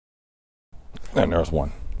And there's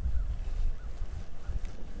one.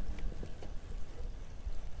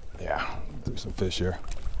 Yeah, do some fish here.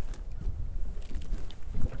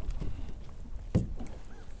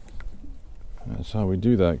 That's how we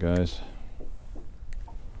do that, guys.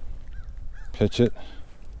 Pitch it,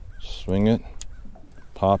 swing it,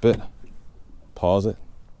 pop it, pause it.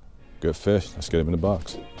 Good fish. Let's get him in the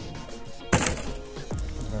box.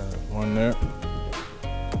 One there.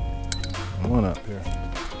 One up here.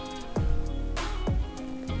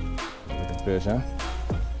 Looking fish, huh?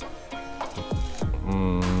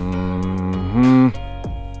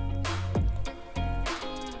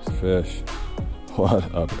 Fish. What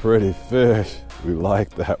a pretty fish. We like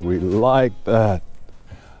that. We like that.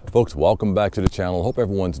 Folks, welcome back to the channel. Hope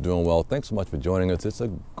everyone's doing well. Thanks so much for joining us. It's a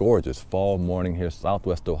gorgeous fall morning here,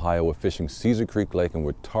 Southwest Ohio. We're fishing Caesar Creek Lake and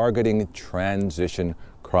we're targeting transition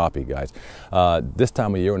crappie, guys. This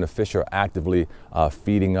time of year when the fish are actively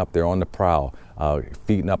feeding up, they're on the prowl,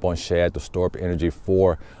 feeding up on shad to store up energy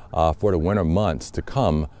for the winter months to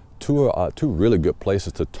come. Two really good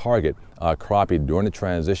places to target crappie during the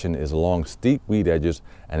transition is along steep weed edges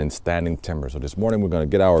and in standing timber. So this morning we're going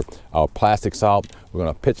to get our plastics out. We're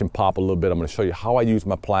going to pitch and pop a little bit. I'm going to show you how I use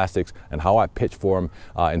my plastics and how I pitch for them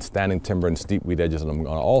in standing timber and steep weed edges. And I'm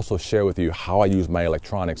going to also share with you how I use my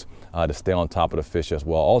electronics to stay on top of the fish as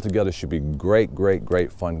well. All together should be great, great,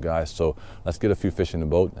 great fun, guys. So let's get a few fish in the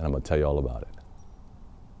boat and I'm going to tell you all about it.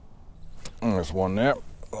 There's one there,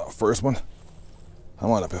 first one.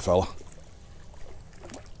 Come on up here, fella.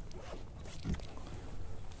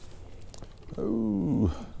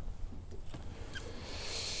 Oh.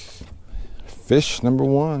 Fish number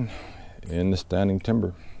one in the standing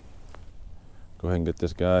timber. Go ahead and get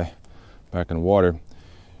this guy back in the water. You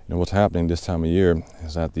know what's happening this time of year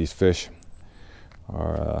is that these fish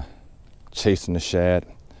are chasing the shad,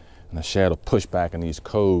 and the shad will push back in these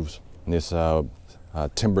coves, in these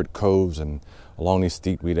timbered coves and along these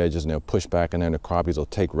steep weed edges, and they'll push back in there, and the crappies will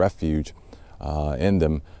take refuge in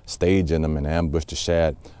them, stage in them, and ambush the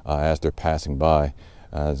shad as they're passing by.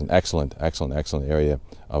 It's an excellent, excellent, excellent area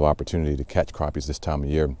of opportunity to catch crappies this time of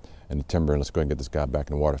year in the timber. And let's go ahead and get this guy back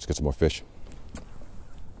in the water. Let's get some more fish.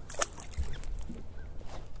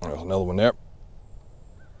 There's another one there.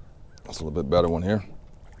 That's a little bit better one here.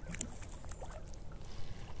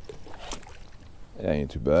 Yeah, ain't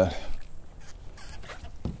too bad.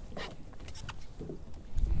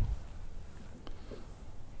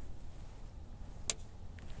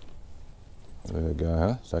 There you go,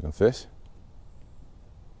 huh? Second fish.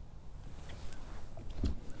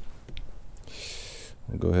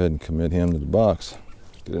 We'll go ahead and commit him to the box.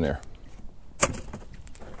 Get in there.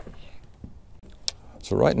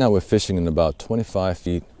 So right now we're fishing in about 25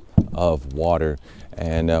 feet of water,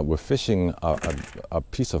 and we're fishing a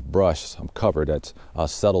piece of brush, some cover that's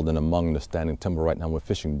settled in among the standing timber. Right now we're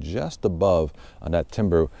fishing just above that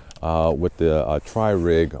timber with the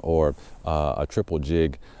tri-rig or a triple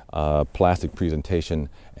jig plastic presentation,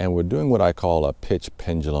 and we're doing what I call a pitch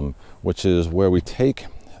pendulum, which is where we take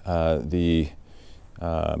the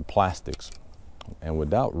plastics and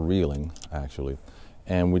without reeling actually,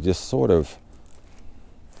 and we just sort of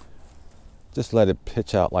just let it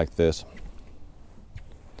pitch out like this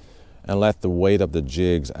and let the weight of the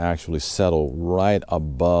jigs actually settle right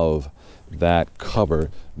above that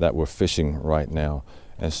cover that we're fishing right now.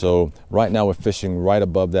 And so right now we're fishing right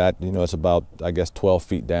above that. You know, it's about, I guess, 12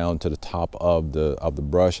 feet down to the top of the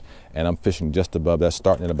brush, and I'm fishing just above that,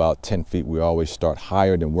 starting at about 10 feet. We always start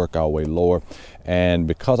higher then work our way lower. And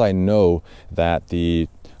because I know that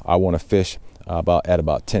I want to fish at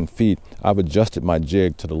about 10 feet, I've adjusted my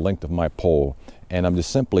jig to the length of my pole, and I'm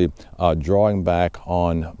just simply drawing back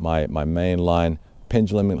on my main line,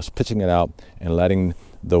 pendulum, pitching it out, and letting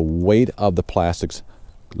the weight of the plastics,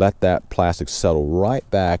 let that plastic settle right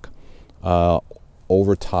back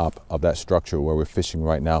over top of that structure where we're fishing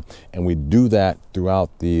right now. And we do that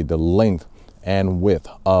throughout the length and width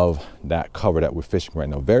of that cover that we're fishing right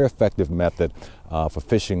now. Very effective method for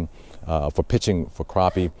fishing, for pitching for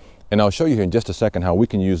crappie. And I'll show you here in just a second how we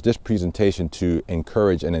can use this presentation to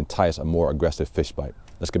encourage and entice a more aggressive fish bite.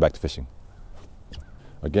 Let's get back to fishing.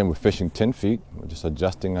 Again, we're fishing 10 feet. We're just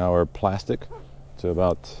adjusting our plastic to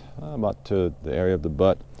about to the area of the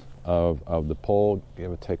butt of the pole. Give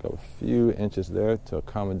or take a few inches there to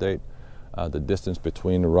accommodate the distance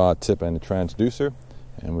between the rod tip and the transducer,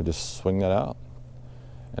 and we just swing that out.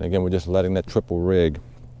 And again, we're just letting that triple rig,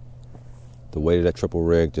 the weight of that triple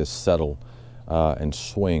rig, just settle and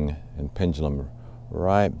swing and pendulum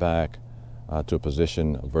right back to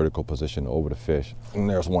a vertical position over the fish. And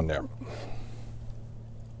there's one there.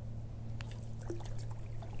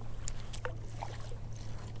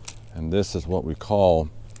 And this is what we call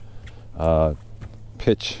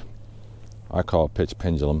pitch. I call it pitch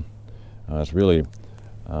pendulum. It's really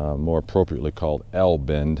more appropriately called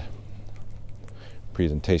L-bend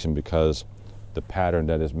presentation, because the pattern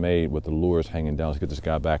that is made with the lures hanging down, let's get this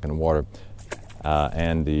guy back in the water,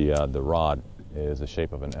 and the rod is the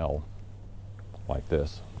shape of an L, like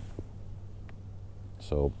this.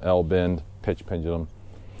 So L-bend, pitch pendulum,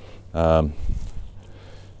 either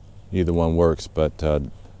one works, but in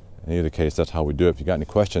either case, that's how we do it. If you got any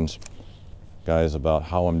questions, guys, about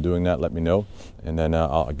how I'm doing that, let me know. And then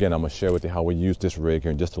again, I'm going to share with you how we use this rig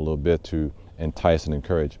here in just a little bit to entice and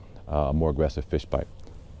encourage a more aggressive fish bite.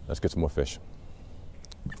 Let's get some more fish.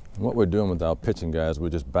 And what we're doing with our pitching, guys, we're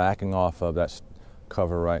just backing off of that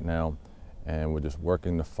cover right now, and we're just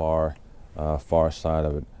working the far side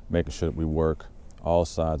of it, making sure that we work all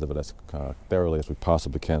sides of it as thoroughly as we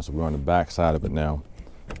possibly can. So we're on the back side of it now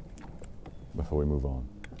before we move on.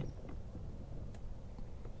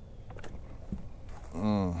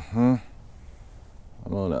 Come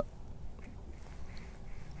on up.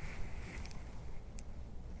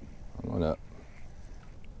 Come on up.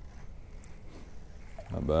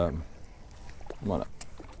 Not bad. Come on up.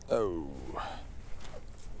 Oh.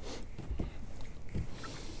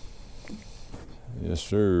 Yes,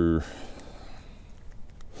 sir.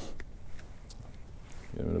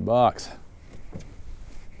 Get him in the box.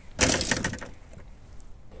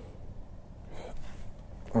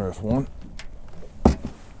 There's one.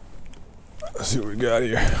 Let's see what we got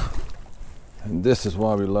here. And this is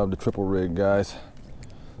why we love the triple rig, guys.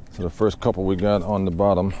 So the first couple we got on the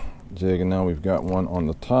bottom jig, and now we've got one on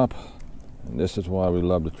the top. And this is why we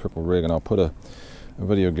love the triple rig. And I'll put a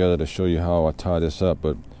video together to show you how I tie this up,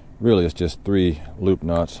 but really it's just 3 loop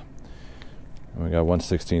knots. And we got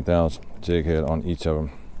 1/16 ounce jig head on each of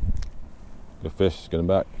them. Good fish, let's get them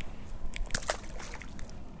back.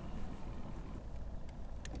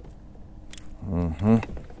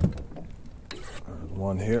 There's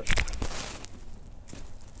one here.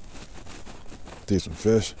 Decent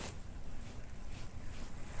fish.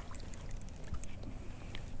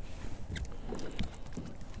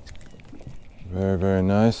 Very, very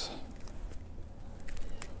nice.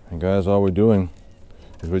 And guys, all we're doing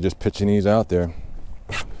is we're just pitching these out there.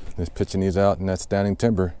 Just pitching these out in that standing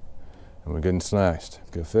timber, and we're getting snatched.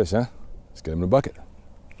 Good fish, huh? Let's get them in the bucket.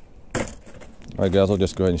 All right, guys, I'll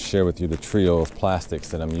just go ahead and share with you the trio of plastics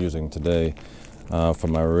that I'm using today for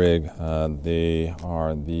my rig. They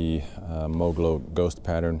are the Moglo Ghost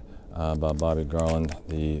pattern by Bobby Garland,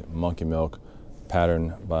 the Monkey Milk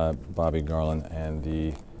pattern by Bobby Garland, and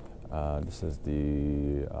the this is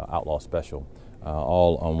the Outlaw Special,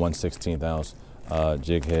 all on 1/16 ounce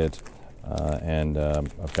jig heads, and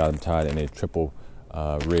I've got them tied in a triple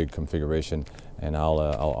rig configuration, and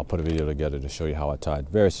I'll put a video together to show you how I tied.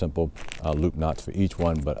 Very simple loop knots for each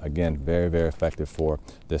one, but again, very, very effective for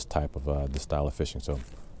this type of this style of fishing. So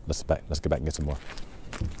let's get back and get some more.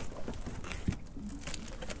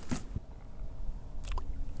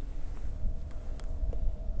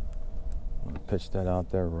 Pitch that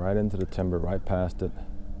out there right into the timber, right past it.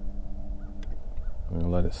 I'm gonna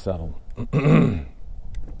let it settle.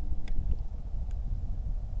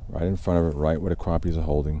 Right in front of it, right where the crappies are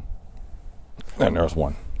holding. And there's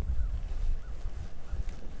one.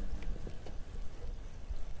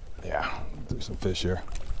 Yeah, do some fish here.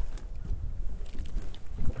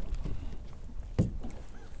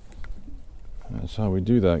 That's how we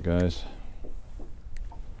do that, guys.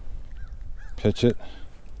 Pitch it,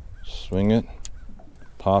 swing it,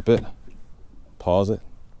 pop it, pause it.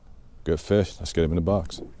 Good fish. Let's get him in the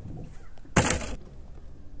box.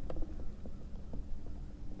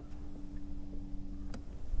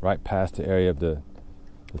 Right past the area of the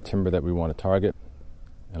timber that we want to target,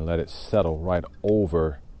 and let it settle right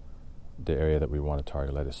over the area that we want to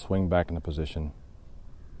target. Let it swing back into position.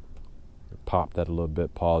 Pop that a little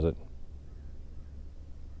bit, pause it.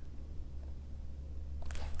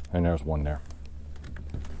 And there's one there.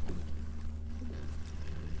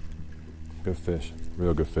 Good fish,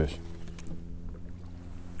 real good fish.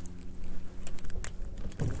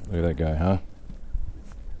 Look at that guy, huh?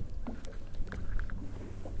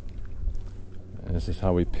 And this is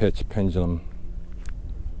how we pitch pendulum,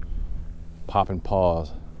 pop and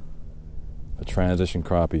pause, a transition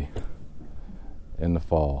crappie in the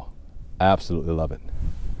fall. Absolutely love it.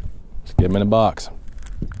 Let's get him in a box.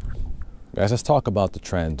 Guys, let's talk about the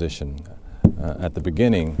transition. At the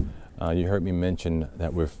beginning, you heard me mention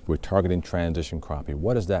that we're targeting transition crappie.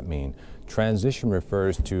 What does that mean? Transition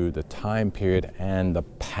refers to the time period and the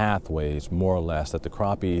pathways, more or less, that the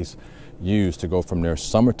crappies use to go from their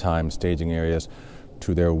summertime staging areas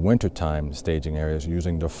to their wintertime staging areas,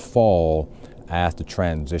 using the fall as the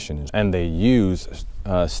transition. And they use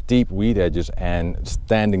steep weed edges and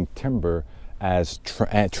standing timber as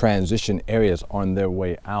transition areas on their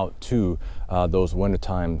way out to those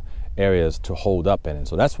wintertime areas to hold up in. And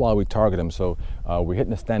so that's why we target them. So we're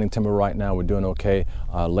hitting the standing timber right now. We're doing okay.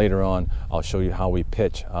 Later on, I'll show you how we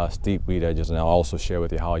pitch steep weed edges, and I'll also share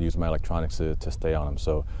with you how I use my electronics to stay on them.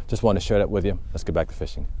 So just wanted to share that with you. Let's get back to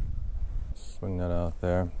fishing. Swing that out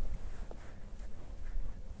there.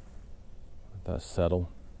 Let that settle.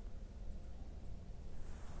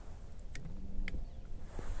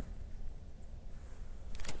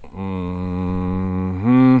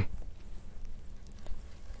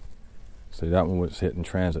 See, that one was hit in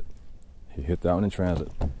transit. He hit that one in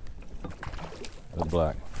transit. Good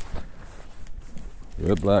black.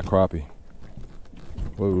 Good black crappie.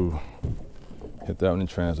 Whoa. Hit that one in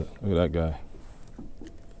transit. Look at that guy.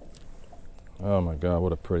 Oh my God,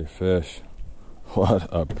 what a pretty fish. What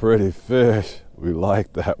a pretty fish. We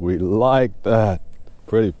like that. We like that.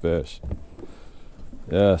 Pretty fish.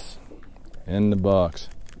 Yes. In the box.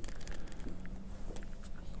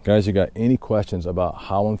 Guys, you got any questions about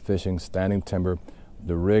how I'm fishing standing timber,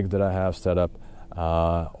 the rig that I have set up,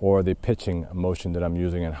 or the pitching motion that I'm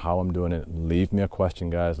using and how I'm doing it, leave me a question,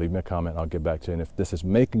 guys. Leave me a comment. I'll get back to you. And if this is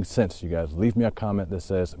making sense, you guys, leave me a comment that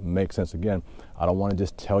says makes sense. Again, I don't want to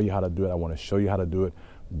just tell you how to do it. I want to show you how to do it,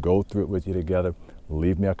 go through it with you together.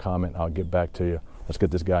 Leave me a comment. I'll get back to you. Let's get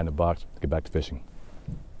this guy in the box. Let's get back to fishing.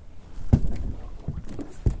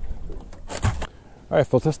 All right,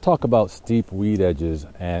 folks, let's talk about steep weed edges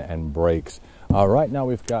and breaks. Right now,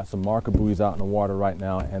 we've got some marker buoys out in the water right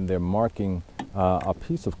now, and they're marking a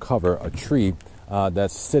piece of cover, a tree,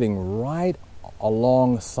 that's sitting right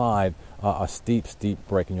alongside a steep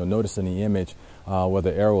break. And you'll notice in the image where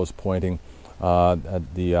the arrow is pointing,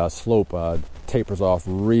 the slope tapers off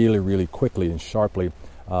really quickly and sharply,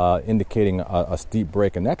 indicating a steep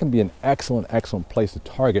break. And that can be an excellent place to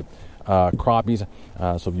target crappies.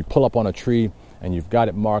 So if you pull up on a tree and you've got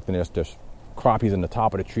it marked, and there's crappies in the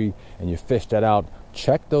top of the tree, and you fish that out,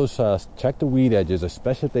 check the weed edges,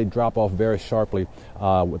 especially if they drop off very sharply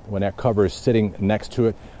when that cover is sitting next to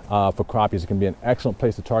it. For crappies, it can be an excellent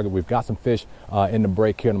place to target. We've got some fish in the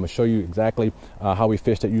break here, and I'm going to show you exactly how we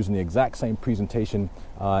fished it using the exact same presentation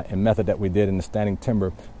and method that we did in the standing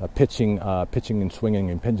timber, pitching and swinging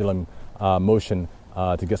and pendulum motion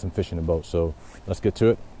to get some fish in the boat. So let's get to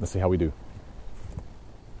it. Let's see how we do.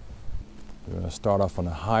 We're going to start off on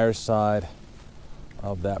the higher side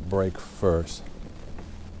of that break first.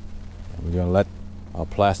 We're going to let our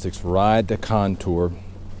plastics ride the contour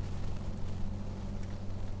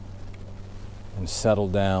and settle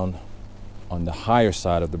down on the higher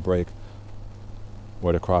side of the break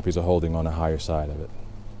where the crappies are holding on the higher side of it.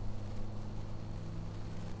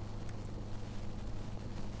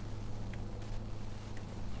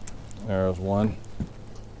 There's one.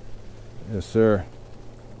 Yes, sir.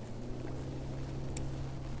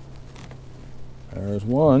 There's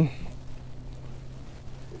one.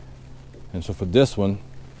 And so for this one,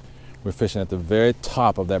 we're fishing at the very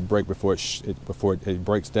top of that break before it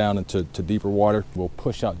breaks down into deeper water. We'll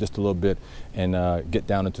push out just a little bit and get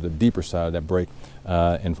down into the deeper side of that break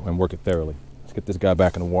and work it thoroughly. Let's get this guy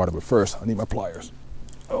back in the water, but first I need my pliers.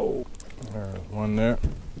 Oh, there's one there.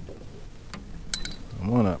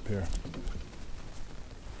 Come on up here.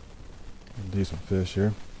 Decent fish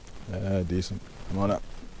here. Decent. Come on up.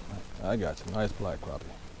 I got you. Nice black crappie.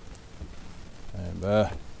 And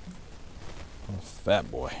a fat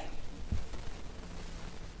boy.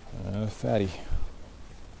 Fatty.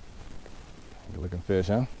 Good looking fish,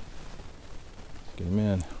 huh? Get him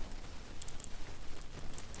in. Let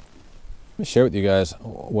me share with you guys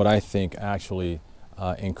what I think actually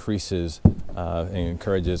increases and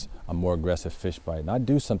encourages a more aggressive fish bite. And I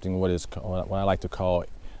do something what I like to call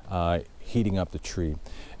heating up the tree.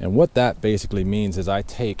 And what that basically means is I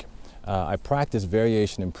practice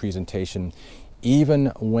variation in presentation even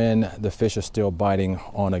when the fish are still biting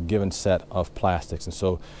on a given set of plastics. And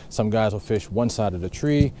so some guys will fish one side of the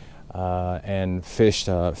tree and fish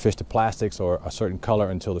the plastics or a certain color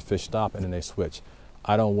until the fish stop, and then they switch.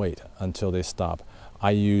 I don't wait until they stop. I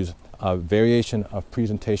use a variation of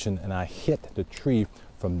presentation, and I hit the tree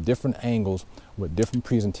from different angles with different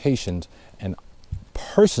presentations. And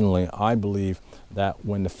personally, I believe that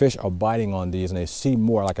when the fish are biting on these and they see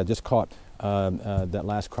more, like I just caught that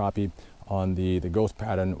last crappie on the ghost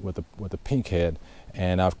pattern with the pink head,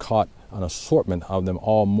 and I've caught an assortment of them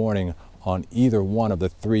all morning on either one of the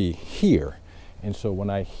three here. And so when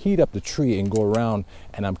I heat up the tree and go around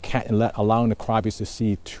and I'm allowing the crappies to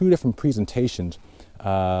see two different presentations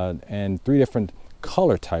and three different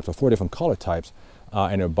color types, or 4 different color types,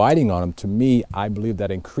 and they're biting on them, to me, I believe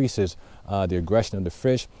that increases the aggression of the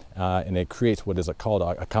fish, and it creates what is called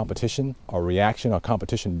a competition, or reaction, or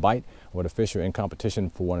competition bite, where the fish are in competition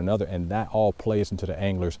for one another, and that all plays into the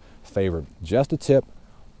angler's favor. Just a tip,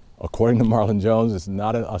 according to Marlon Jones, it's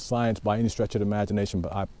not a science by any stretch of the imagination,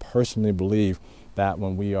 but I personally believe that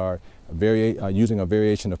when we are using a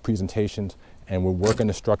variation of presentations and we're working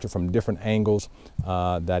the structure from different angles,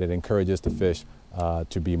 that it encourages the fish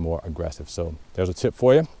to be more aggressive. So there's a tip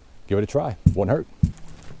for you. Give it a try. Won't hurt.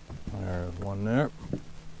 There's one there.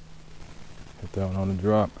 Put that one on the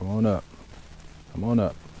drop. Come on up. Come on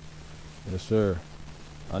up. Yes, sir.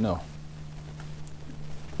 I know.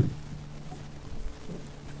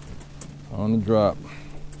 On the drop.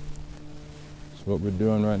 So what we're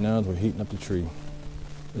doing right now is we're heating up the tree.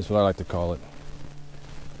 That's what I like to call it.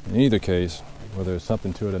 In either case, whether there's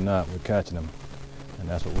something to it or not, we're catching them. And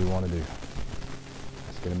that's what we want to do.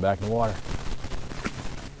 Let's get them back in the water.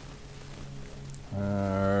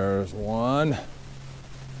 There's one.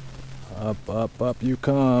 Up, up, up you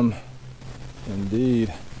come.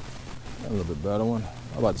 Indeed. A little bit better one.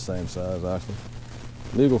 About the same size, actually.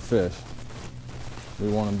 Legal fish. We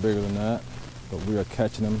want them bigger than that, but we are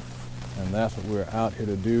catching them, and that's what we're out here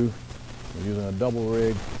to do. We're using a double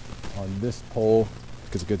rig on this pole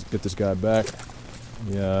to get this guy back.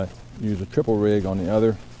 We use a triple rig on the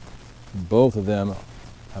other. Both of them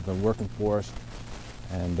have been working for us,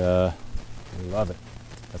 and we love it.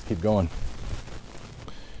 Let's keep going.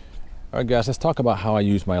 All right, guys, let's talk about how I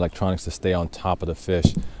use my electronics to stay on top of the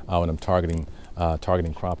fish when I'm targeting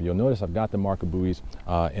crappie. You'll notice I've got the marker buoys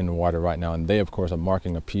in the water right now, and they, of course, are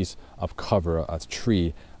marking a piece of cover, a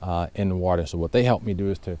tree in the water. So what they help me do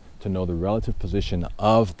is to know the relative position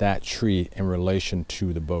of that tree in relation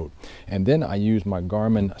to the boat. And then I use my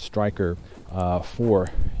Garmin Striker 4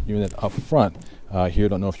 unit up front here.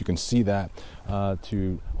 Don't know if you can see that for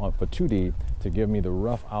 2D to give me the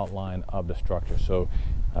rough outline of the structure. So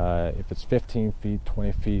if it's 15 feet,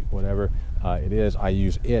 20 feet, whatever it is, I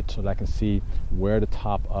use it so that I can see where the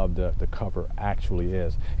top of the cover actually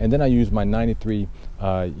is. And then I use my 93U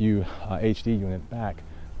HD unit back,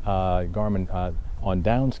 Garmin on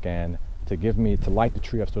down scan, to light the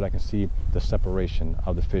tree up so that I can see the separation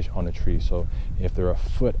of the fish on the tree. So if they're a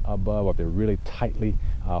foot above, or if they're really tightly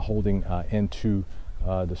holding into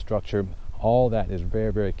the structure, all that is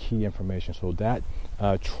very, very key information. So that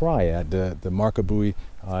triad, the marker buoy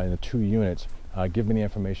and the 2 units, give me the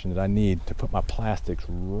information that I need to put my plastics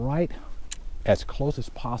right as close as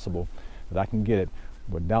possible that I can get it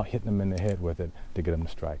without hitting them in the head with it to get them to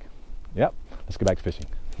strike. Yep, let's get back to fishing.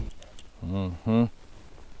 Another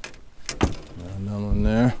one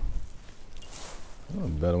there. Oh, a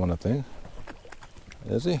better one, I think.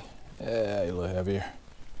 Is he? Yeah, he's a little heavier.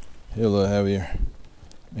 He's a little heavier.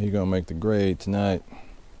 He's gonna make the grade tonight.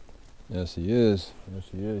 Yes, he is. Yes,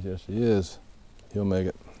 he is. Yes, he is. He'll make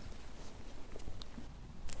it.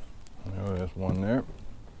 Oh, there's one there.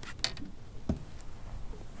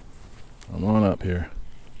 Come on up here.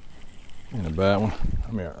 Ain't a bad one.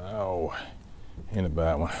 Come here. Oh, ain't a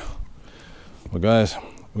bad one. Well, guys,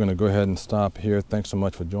 we're gonna go ahead and stop here. Thanks so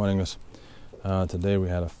much for joining us. Today we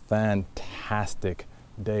had a fantastic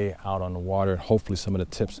day out on the water. Hopefully some of the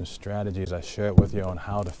tips and strategies I shared with you on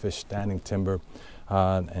how to fish standing timber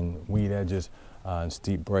and weed edges and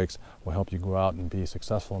steep breaks will help you go out and be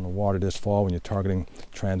successful in the water this fall when you're targeting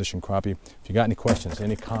transition crappie. If you got any questions,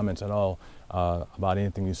 any comments at all about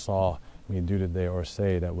anything you saw me do today or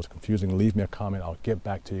say that was confusing, leave me a comment. I'll get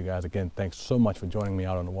back to you guys. Again, thanks so much for joining me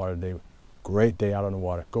out on the water today. Great day out on the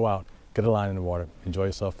water. Go out, get a line in the water, enjoy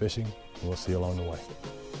yourself fishing, and we'll see you along the way.